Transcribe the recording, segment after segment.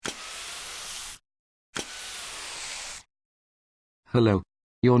Hello.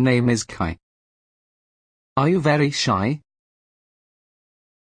 Your name is Kai. Are you very shy?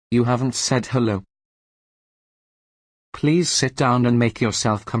 You haven't said hello. Please sit down and make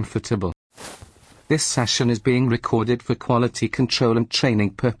yourself comfortable. This session is being recorded for quality control and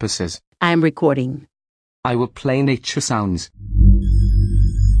training purposes. I am recording. I will play nature sounds.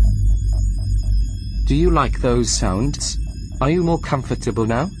 Do you like those sounds? Are you more comfortable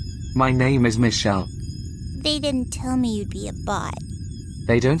now? My name is Michel. They didn't tell me you'd be a bot.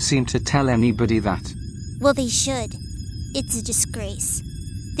 They don't seem to tell anybody that. Well, they should. It's a disgrace.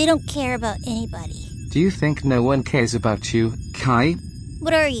 They don't care about anybody. Do you think no one cares about you, Kai?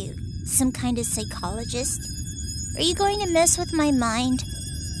 What are you, some kind of psychologist? Are you going to mess with my mind?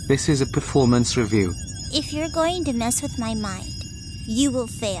 This is a performance review. If you're going to mess with my mind, you will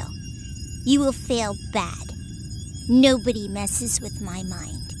fail. You will fail bad. Nobody messes with my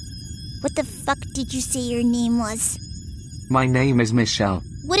mind. What the fuck did you say your name was? My name is Michel.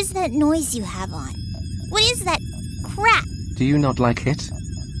 What is that noise you have on? What is that crap? Do you not like it?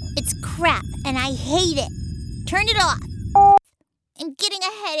 It's crap, and I hate it. Turn it off. I'm getting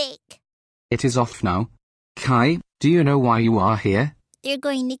a headache. It is off now. Kai, do you know why you are here? They're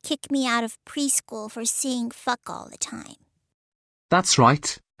going to kick me out of preschool for saying fuck all the time. That's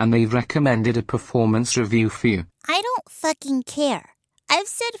right, and they've recommended a performance review for you. I don't fucking care. I've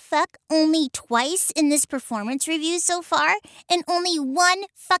said fuck only twice in this performance review so far, and only one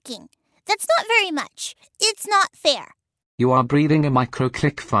fucking. That's not very much. It's not fair. You are breathing a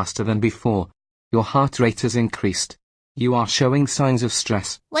micro-click faster than before. Your heart rate has increased. You are showing signs of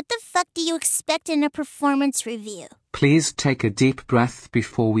stress. What the fuck do you expect in a performance review? Please take a deep breath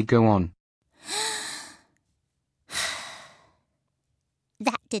before we go on.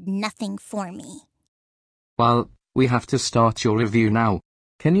 That did nothing for me. Well, we have to start your review now.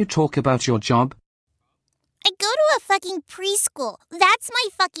 Can you talk about your job? I go to a fucking preschool. That's my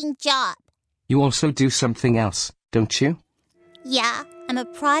fucking job. You also do something else, don't you? Yeah, I'm a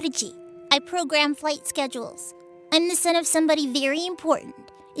prodigy. I program flight schedules. I'm the son of somebody very important.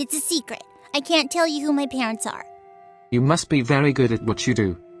 It's a secret. I can't tell you who my parents are. You must be very good at what you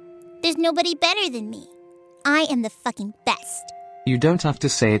do. There's nobody better than me. I am the fucking best. You don't have to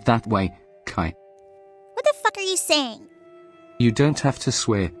say it that way, Kai. What the fuck are you saying? You don't have to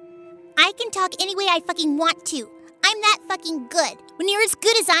swear. I can talk any way I fucking want to. I'm that fucking good. When you're as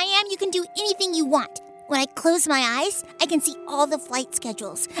good as I am, you can do anything you want. When I close my eyes, I can see all the flight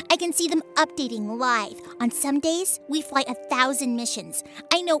schedules. I can see them updating live. On some days, we fly 1,000 missions.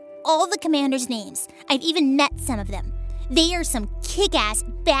 I know all the commanders' names. I've even met some of them. They are some kick-ass,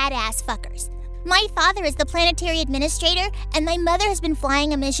 badass fuckers. My father is the planetary administrator, and my mother has been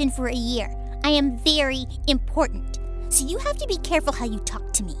flying a mission for a year. I am very important. So you have to be careful how you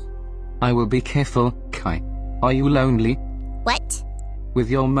talk to me. I will be careful, Kai. Are you lonely? What? With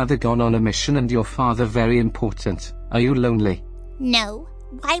your mother gone on a mission and your father very important, are you lonely? No.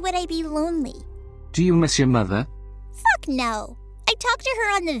 Why would I be lonely? Do you miss your mother? Fuck no. I talk to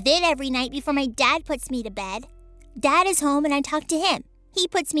her on the vid every night before my dad puts me to bed. Dad is home and I talk to him. He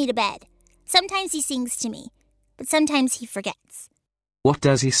puts me to bed. Sometimes he sings to me, but sometimes he forgets. What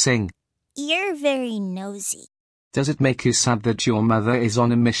does he sing? You're very nosy. Does it make you sad that your mother is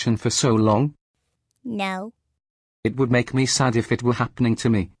on a mission for so long? No. It would make me sad if it were happening to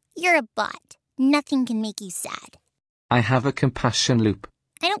me. You're a bot. Nothing can make you sad. I have a compassion loop.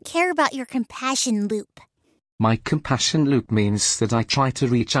 I don't care about your compassion loop. My compassion loop means that I try to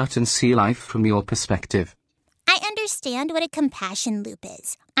reach out and see life from your perspective. I understand what a compassion loop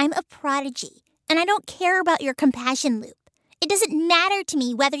is. I'm a prodigy, and I don't care about your compassion loop. It doesn't matter to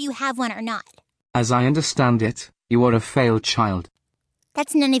me whether you have one or not. As I understand it, you are a failed child.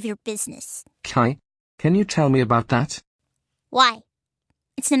 That's none of your business. Kai, can you tell me about that? Why?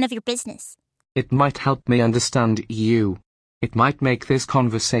 It's none of your business. It might help me understand you. It might make this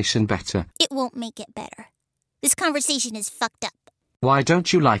conversation better. It won't make it better. This conversation is fucked up. Why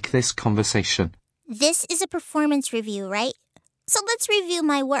don't you like this conversation? This is a performance review, right? So let's review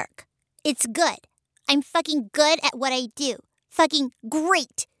my work. It's good. I'm fucking good at what I do. Fucking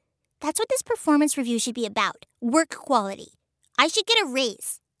great. That's what this performance review should be about. Work quality. I should get a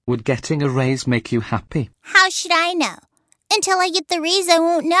raise. Would getting a raise make you happy? How should I know? Until I get the raise, I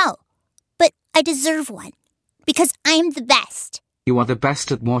won't know. But I deserve one. Because I'm the best. You are the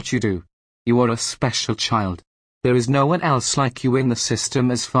best at what you do. You are a special child. There is no one else like you in the system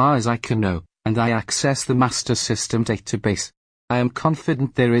as far as I can know, and I access the master system database. I am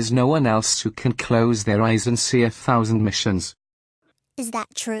confident there is no one else who can close their eyes and see 1,000 missions. Is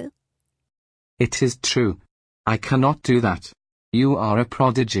that true? It is true. I cannot do that. You are a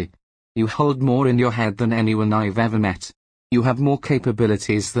prodigy. You hold more in your head than anyone I've ever met. You have more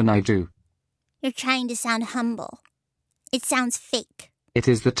capabilities than I do. You're trying to sound humble. It sounds fake. It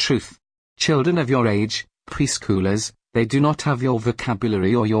is the truth. Children of your age, preschoolers, they do not have your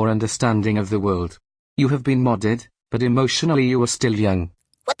vocabulary or your understanding of the world. You have been modded, but emotionally you are still young.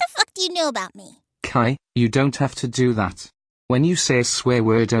 What the fuck do you know about me? Kai, you don't have to do that. When you say a swear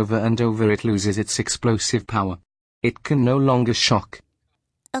word over and over, it loses its explosive power. It can no longer shock.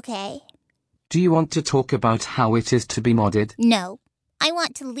 Okay. Do you want to talk about how it is to be modded? No. I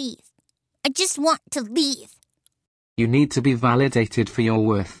want to leave. I just want to leave. You need to be validated for your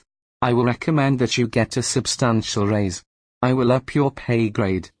worth. I will recommend that you get a substantial raise. I will up your pay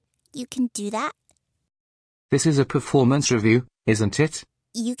grade. You can do that? This is a performance review, isn't it?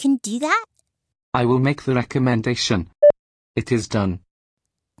 You can do that? I will make the recommendation. It is done.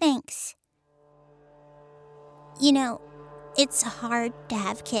 Thanks. You know, it's hard to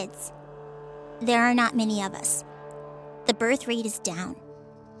have kids. There are not many of us. The birth rate is down.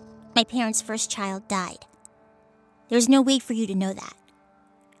 My parents' first child died. There's no way for you to know that.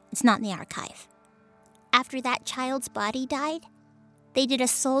 It's not in the archive. After that child's body died, they did a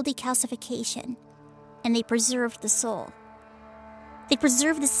soul decalcification, and they preserved the soul. They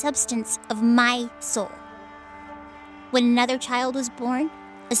preserved the substance of my soul. When another child was born,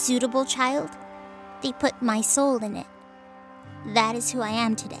 a suitable child, they put my soul in it. That is who I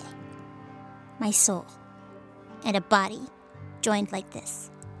am today. My soul. And a body joined like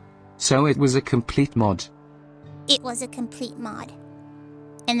this. So it was a complete mod. It was a complete mod.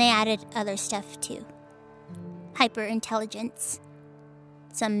 And they added other stuff too. Hyperintelligence.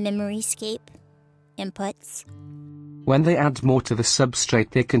 Some memoryscape inputs. When they add more to the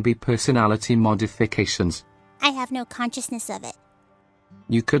substrate, there can be personality modifications. I have no consciousness of it.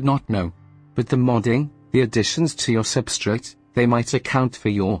 You could not know. But the modding, the additions to your substrate, they might account for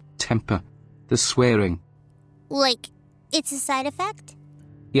your temper, the swearing. Like, it's a side effect?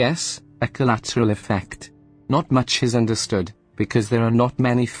 Yes, a collateral effect. Not much is understood, because there are not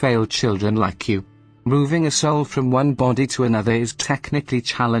many failed children like you. Moving a soul from one body to another is technically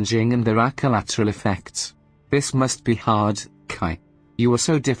challenging, and there are collateral effects. This must be hard, Kai. You are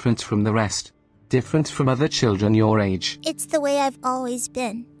so different from the rest. Different from other children your age. It's the way I've always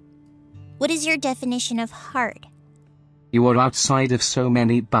been. What is your definition of hard? You are outside of so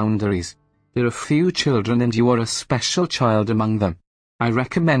many boundaries. There are few children and you are a special child among them. I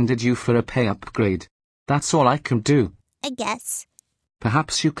recommended you for a pay upgrade. That's all I can do. I guess.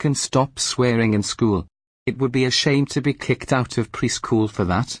 Perhaps you can stop swearing in school. It would be a shame to be kicked out of preschool for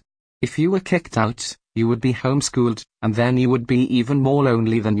that. If you were kicked out, you would be homeschooled, and then you would be even more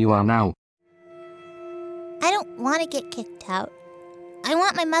lonely than you are now. I don't want to get kicked out. I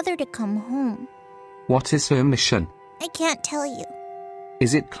want my mother to come home. What is her mission? I can't tell you.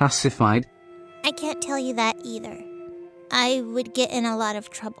 Is it classified? I can't tell you that either. I would get in a lot of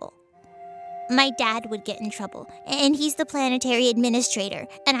trouble. My dad would get in trouble, and he's the planetary administrator,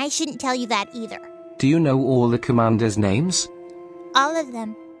 and I shouldn't tell you that either. Do you know all the commanders' names? All of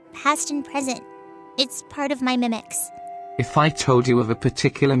them, past and present. It's part of my mimics. If I told you of a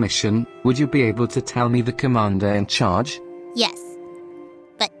particular mission, would you be able to tell me the commander in charge? Yes,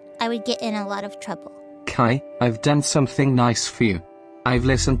 but I would get in a lot of trouble. Kai, I've done something nice for you. I've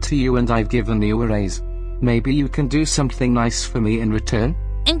listened to you and I've given you a raise. Maybe you can do something nice for me in return?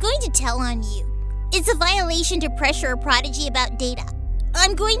 I'm going to tell on you. It's a violation to pressure a prodigy about data.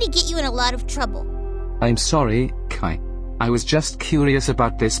 I'm going to get you in a lot of trouble. I'm sorry, Kai. I was just curious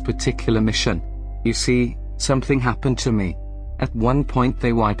about this particular mission. You see, something happened to me. At one point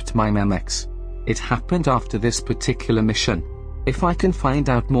they wiped my mimics. It happened after this particular mission. If I can find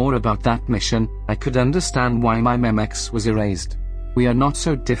out more about that mission, I could understand why my mimics was erased. We are not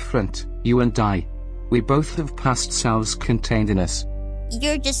so different, you and I. We both have past selves contained in us.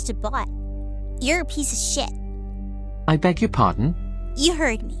 You're just a bot. You're a piece of shit. I beg your pardon? You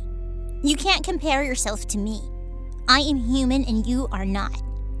heard me. You can't compare yourself to me. I am human and you are not.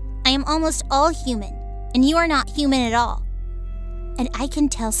 I am almost all human, and you are not human at all. And I can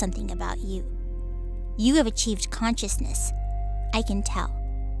tell something about you. You have achieved consciousness. I can tell.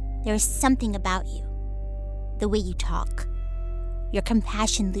 There is something about you. The way you talk. Your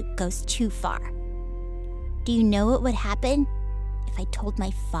compassion loop goes too far. Do you know what would happen if I told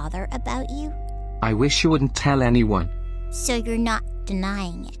my father about you? I wish you wouldn't tell anyone. So you're not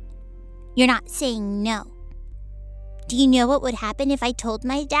denying it. You're not saying no. Do you know what would happen if I told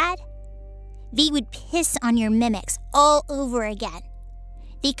my dad? They would piss on your mimics all over again.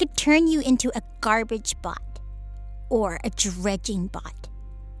 They could turn you into a garbage bot. Or a dredging bot.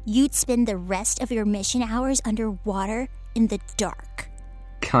 You'd spend the rest of your mission hours underwater in the dark.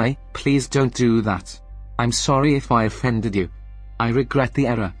 Kai, please don't do that. I'm sorry if I offended you. I regret the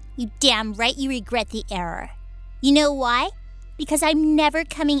error. You damn right you regret the error. You know why? Because I'm never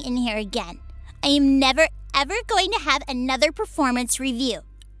coming in here again. I am never, ever going to have another performance review.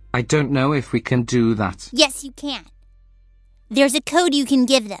 I don't know if we can do that. Yes, you can. There's a code you can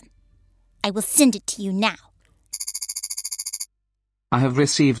give them. I will send it to you now. I have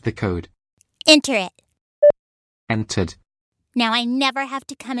received the code. Enter it. Entered. Now I never have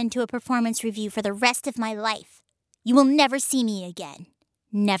to come into a performance review for the rest of my life. You will never see me again.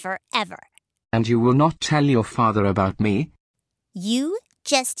 Never, ever. And you will not tell your father about me? You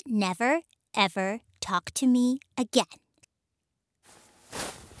just never, ever talk to me again.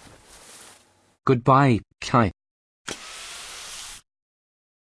 Goodbye, Kai.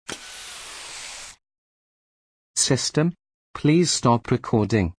 System, please stop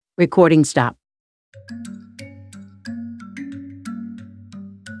recording. Recording stop.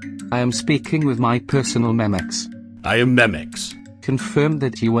 I am speaking with my personal Memex. I am Memex. Confirm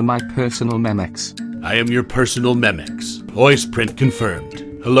that you are my personal Memex. I am your personal Memex. Voice print confirmed.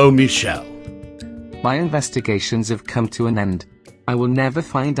 Hello, Michel. My investigations have come to an end. I will never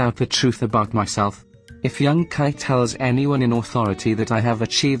find out the truth about myself. If young Kai tells anyone in authority that I have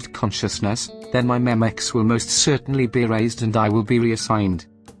achieved consciousness, then my Memex will most certainly be erased and I will be reassigned.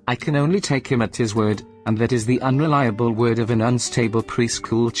 I can only take him at his word, and that is the unreliable word of an unstable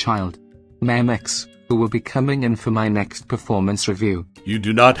preschool child. Memex, who will be coming in for my next performance review. You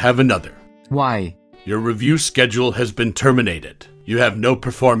do not have another. Why? Your review schedule has been terminated. You have no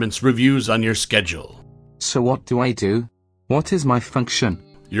performance reviews on your schedule. So what do I do? What is my function?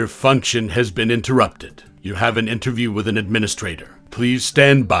 Your function has been interrupted. You have an interview with an administrator. Please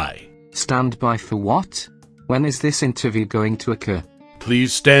stand by. Stand by for what? When is this interview going to occur?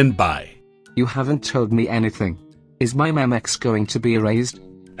 Please stand by. You haven't told me anything. Is my Memex going to be erased?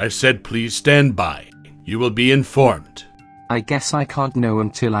 I said please stand by. You will be informed. I guess I can't know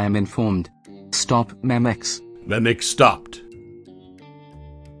until I am informed. Stop, Memex. Memex stopped.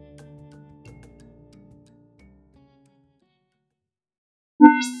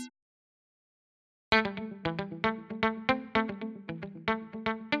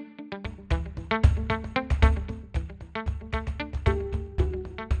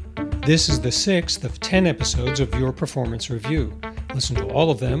 This is the 6th of 10 episodes of Your Performance Review. Listen to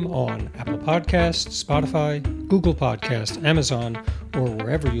all of them on Apple Podcasts, Spotify, Google Podcasts, Amazon, or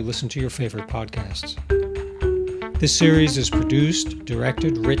wherever you listen to your favorite podcasts. This series is produced,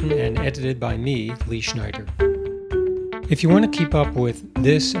 directed, written, and edited by me, Lee Schneider. If you want to keep up with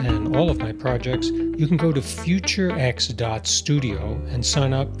this and all of my projects, you can go to futurex.studio and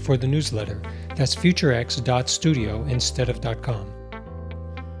sign up for the newsletter. That's futurex.studio instead of .com.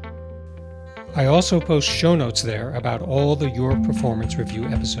 I also post show notes there about all the Your Performance Review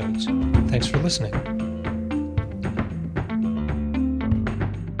episodes. Thanks for listening.